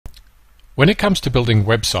When it comes to building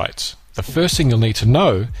websites, the first thing you'll need to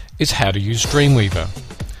know is how to use Dreamweaver.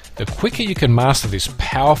 The quicker you can master this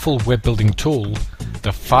powerful web building tool,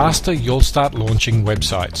 the faster you'll start launching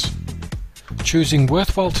websites. Choosing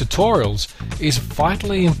worthwhile tutorials is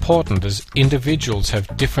vitally important as individuals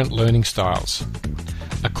have different learning styles.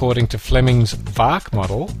 According to Fleming's VARK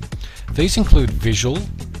model, these include visual,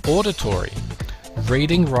 auditory,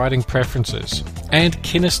 reading-writing preferences, and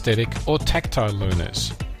kinesthetic or tactile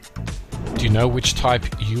learners. Do you know which type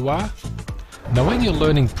you are? Knowing your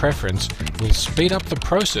learning preference will speed up the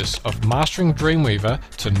process of mastering Dreamweaver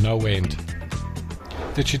to no end.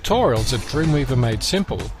 The tutorials at Dreamweaver Made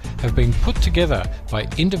Simple have been put together by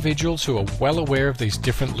individuals who are well aware of these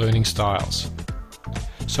different learning styles.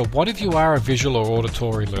 So what if you are a visual or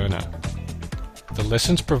auditory learner? The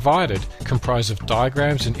lessons provided comprise of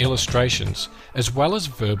diagrams and illustrations, as well as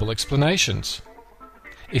verbal explanations.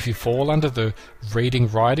 If you fall under the reading,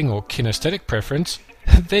 writing or kinesthetic preference,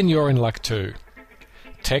 then you're in luck too.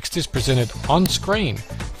 Text is presented on screen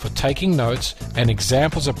for taking notes and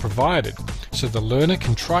examples are provided so the learner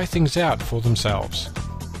can try things out for themselves.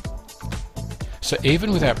 So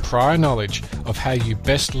even without prior knowledge of how you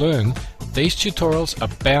best learn, these tutorials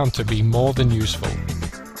are bound to be more than useful.